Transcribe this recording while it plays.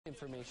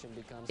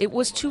It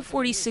was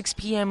 2:46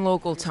 p.m.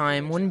 local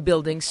time when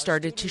buildings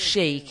started to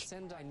shake.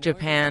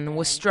 Japan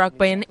was struck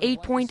by an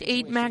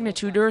 8.8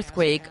 magnitude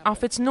earthquake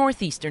off its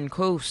northeastern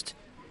coast.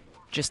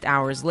 Just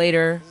hours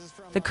later,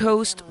 the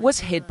coast was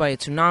hit by a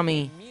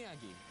tsunami.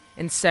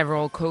 In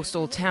several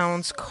coastal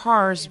towns,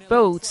 cars,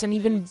 boats, and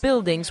even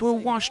buildings were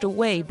washed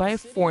away by a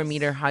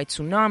 4-meter-high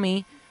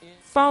tsunami,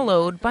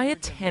 followed by a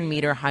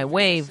 10-meter-high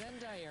wave.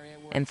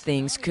 And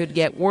things could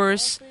get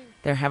worse.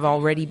 There have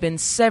already been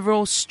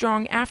several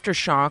strong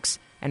aftershocks,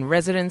 and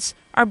residents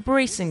are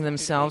bracing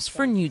themselves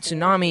for new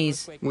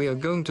tsunamis. We are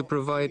going to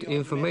provide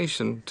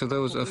information to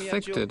those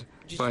affected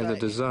by the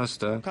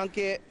disaster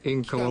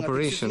in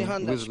cooperation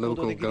with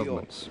local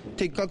governments.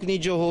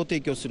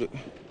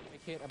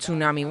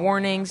 Tsunami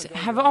warnings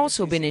have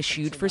also been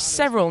issued for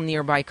several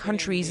nearby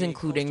countries,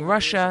 including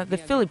Russia, the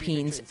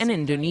Philippines, and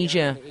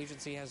Indonesia.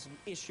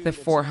 The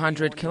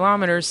 400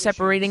 kilometers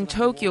separating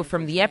Tokyo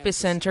from the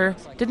epicenter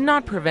did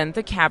not prevent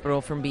the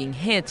capital from being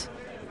hit.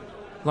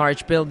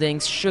 Large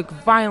buildings shook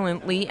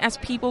violently as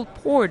people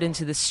poured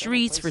into the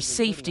streets for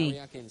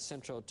safety.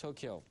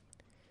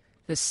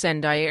 The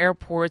Sendai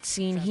airport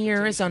seen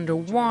here is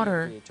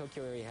underwater.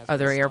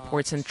 Other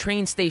airports and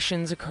train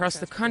stations across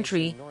the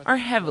country are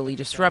heavily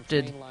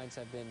disrupted.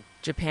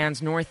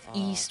 Japan's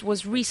northeast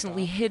was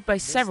recently hit by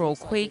several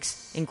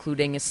quakes,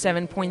 including a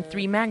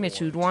 7.3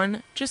 magnitude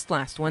one just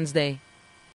last Wednesday.